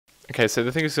Okay, so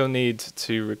the things you'll need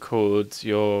to record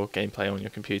your gameplay on your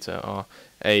computer are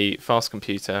a fast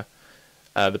computer,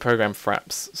 the program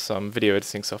Fraps, some video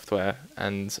editing software,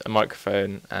 and a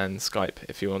microphone and Skype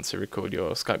if you want to record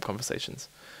your Skype conversations.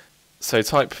 So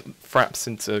type Fraps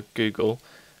into Google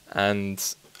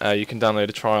and you can download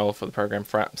a trial for the program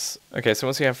Fraps. Okay, so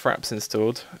once you have Fraps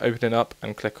installed, open it up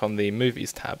and click on the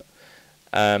Movies tab.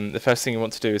 The first thing you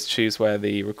want to do is choose where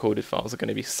the recorded files are going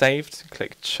to be saved.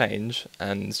 Click Change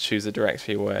and choose a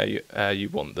directory where you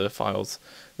want the files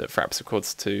that Fraps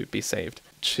records to be saved.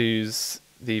 Choose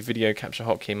the video capture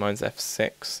hotkey, mine's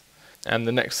F6, and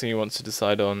the next thing you want to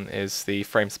decide on is the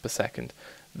frames per second.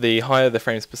 The higher the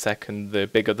frames per second, the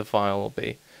bigger the file will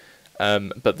be,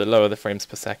 but the lower the frames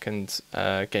per second,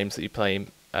 games that you play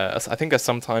I think are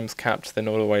sometimes capped, they're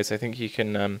not always. I think you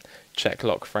can check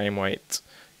lock frame rate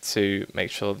to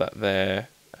make sure that they're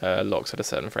locked at a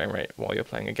certain frame rate while you're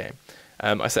playing a game.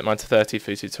 I set mine to 30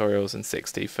 for tutorials and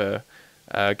 60 for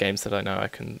games that I know I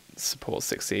can support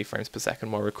 60 frames per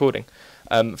second while recording.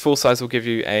 Full size will give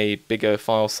you a bigger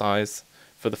file size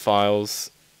for the files,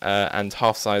 and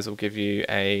half size will give you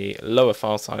a lower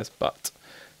file size but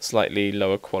slightly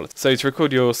lower quality. So to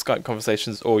record your Skype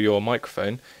conversations or your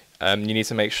microphone, you need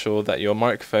to make sure that your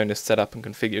microphone is set up and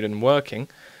configured and working,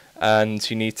 and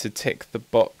you need to tick the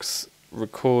box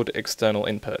record external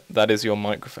input. That is your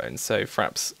microphone, so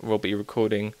Fraps will be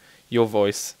recording your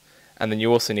voice, and then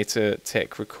you also need to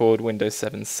tick record Windows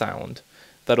 7 sound.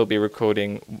 That'll be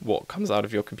recording what comes out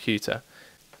of your computer.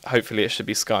 Hopefully it should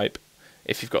be Skype.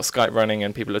 If you've got Skype running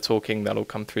and people are talking, that'll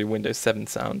come through Windows 7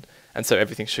 sound, and so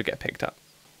everything should get picked up.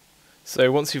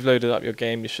 So once you've loaded up your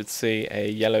game, you should see a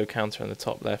yellow counter on the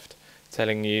top left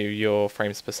telling you your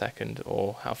frames per second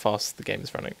or how fast the game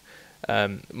is running.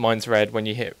 Mine's red. When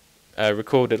you hit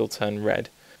record, it'll turn red.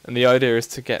 And the idea is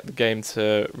to get the game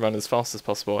to run as fast as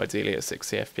possible, ideally at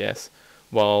 60 FPS,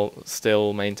 while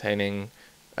still maintaining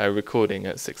recording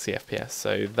at 60 FPS.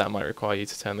 So that might require you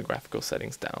to turn the graphical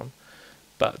settings down.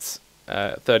 But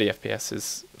 30 FPS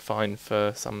is fine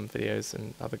for some videos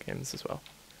and other games as well.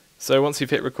 So once you've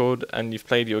hit record and you've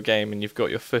played your game and you've got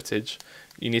your footage,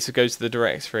 you need to go to the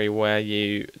directory where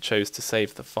you chose to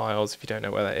save the files. If you don't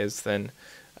know where that is, then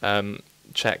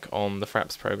check on the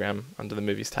Fraps program under the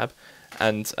Movies tab,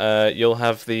 and you'll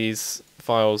have these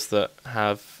files that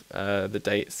have the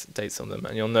dates on them,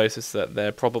 and you'll notice that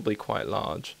they're probably quite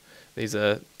large. These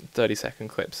are 30-second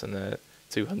clips and they're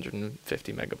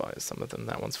 250 megabytes, some of them.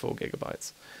 That one's 4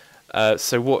 gigabytes.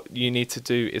 So what you need to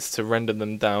do is to render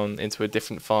them down into a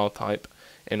different file type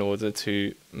in order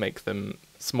to make them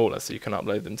smaller so you can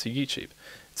upload them to YouTube.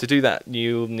 To do that,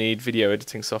 you'll need video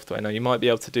editing software. Now, you might be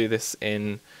able to do this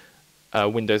in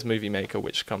Windows Movie Maker,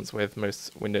 which comes with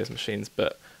most Windows machines,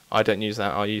 but I don't use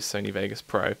that. I use Sony Vegas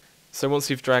Pro. So once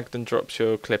you've dragged and dropped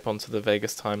your clip onto the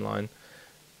Vegas timeline,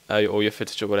 or your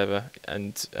footage or whatever,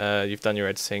 and you've done your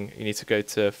editing, you need to go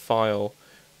to File,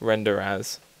 Render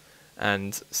As,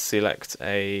 and select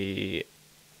a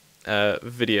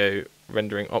video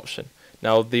rendering option.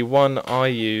 Now, the one I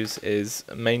use is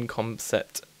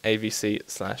maincomset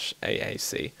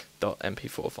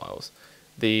avc/aac.mp4 files.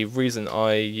 The reason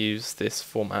I use this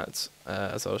format,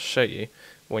 as I'll show you,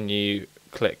 when you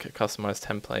click Customize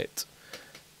Template,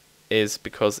 is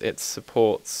because it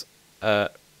supports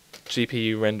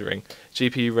GPU rendering.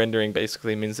 GPU rendering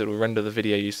basically means it will render the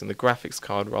video using the graphics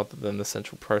card rather than the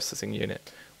central processing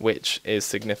unit, which is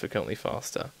significantly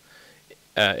faster,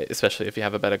 especially if you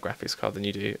have a better graphics card than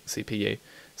you do CPU.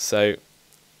 So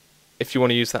if you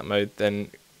want to use that mode,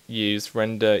 then use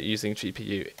render using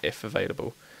GPU if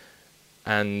available.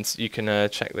 And you can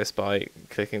check this by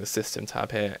clicking the System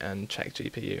tab here and check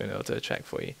GPU, and it'll do a check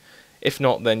for you. If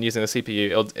not, then using the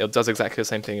CPU, it does exactly the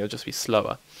same thing, it'll just be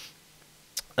slower.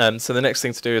 So the next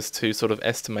thing to do is to sort of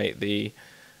estimate the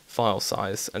file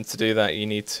size, and to do that you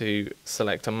need to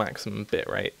select a maximum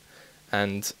bitrate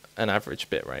and an average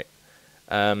bitrate.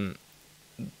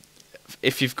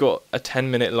 If you've got a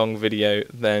 10-minute long video,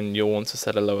 then you'll want to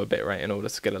set a lower bitrate in order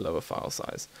to get a lower file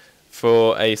size.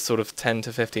 For a sort of 10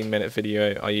 to 15-minute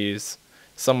video, I use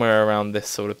somewhere around this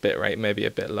sort of bitrate, maybe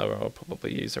a bit lower. I'll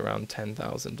probably use around 10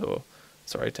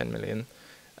 million.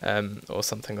 Or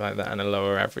something like that, and a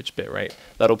lower average bitrate.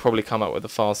 That'll probably come up with a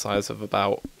file size of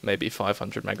about maybe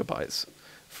 500 megabytes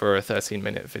for a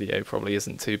 13-minute video. Probably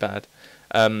isn't too bad.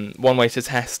 One way to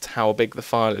test how big the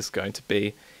file is going to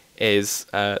be is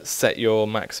set your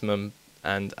maximum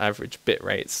and average bit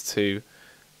rates to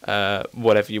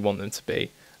whatever you want them to be,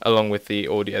 along with the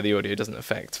audio. The audio doesn't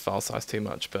affect file size too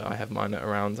much, but I have mine at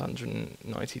around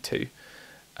 192.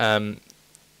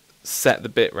 set the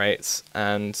bit rates,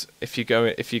 and if you go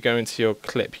into your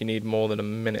clip, you need more than a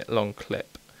minute long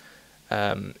clip.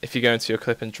 If you go into your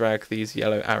clip and drag these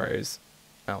yellow arrows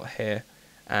out here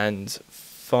and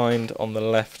find on the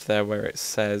left there where it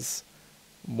says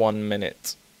 1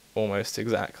 minute almost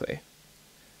exactly,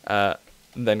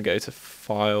 then go to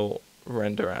File,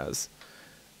 Render As,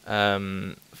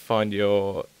 find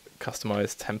your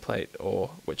customized template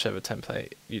or whichever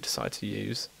template you decide to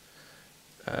use.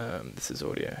 This is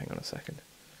audio, hang on a second.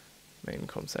 Main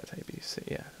concept ABC,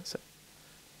 yeah, that's it.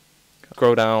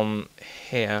 Scroll down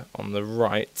here on the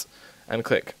right and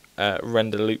click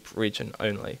Render Loop Region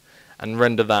Only, and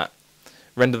render that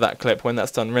clip. When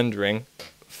that's done rendering,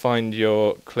 find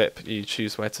your clip, you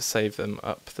choose where to save them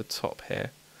up the top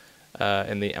here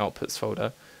in the Outputs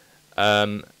folder.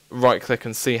 Right click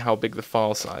and see how big the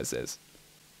file size is.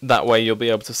 That way you'll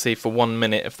be able to see for 1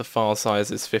 minute if the file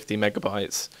size is 50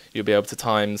 megabytes, you'll be able to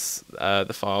times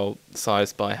the file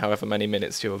size by however many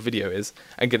minutes your video is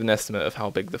and get an estimate of how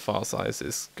big the file size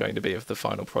is going to be of the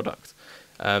final product,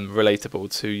 relatable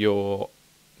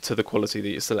to the quality that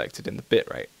you selected in the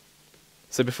bitrate.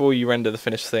 So before you render the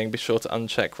finished thing, be sure to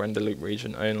uncheck Render Loop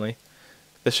Region Only.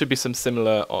 There should be some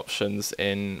similar options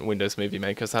in Windows Movie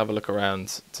Maker, so have a look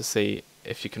around to see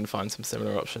if you can find some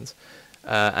similar options.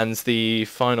 And the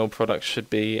final product should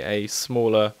be a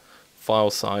smaller file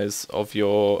size of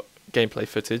your gameplay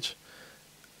footage,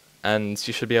 and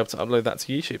you should be able to upload that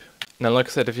to YouTube. Now, like I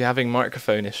said, if you're having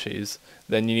microphone issues,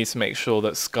 then you need to make sure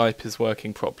that Skype is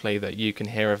working properly, that you can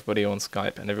hear everybody on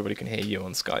Skype and everybody can hear you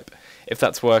on Skype. If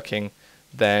that's working,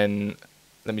 then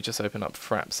let me just open up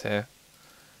Fraps here.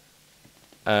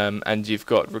 And you've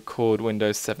got record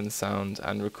Windows 7 sound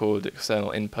and record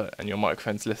external input and your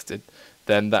microphone's listed,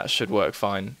 then that should work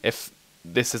fine. If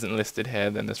this isn't listed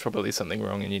here, then there's probably something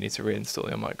wrong and you need to reinstall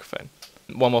your microphone.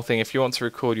 One more thing, if you want to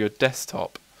record your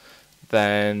desktop,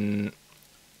 then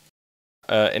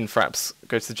in Fraps,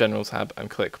 go to the General tab and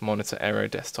click Monitor Aero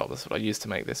Desktop. That's what I used to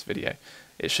make this video.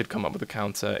 It should come up with a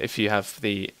counter if you have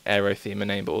the Aero theme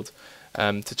enabled.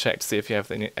 To check to see if you have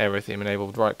the Aero theme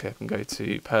enabled, right click and go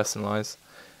to Personalize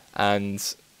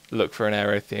and look for an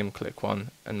Aero theme, click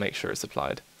one and make sure it's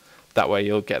applied. That way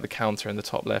you'll get the counter in the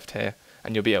top left here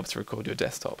and you'll be able to record your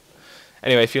desktop.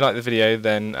 Anyway, if you like the video,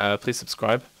 then please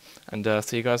subscribe, and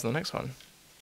see you guys in the next one.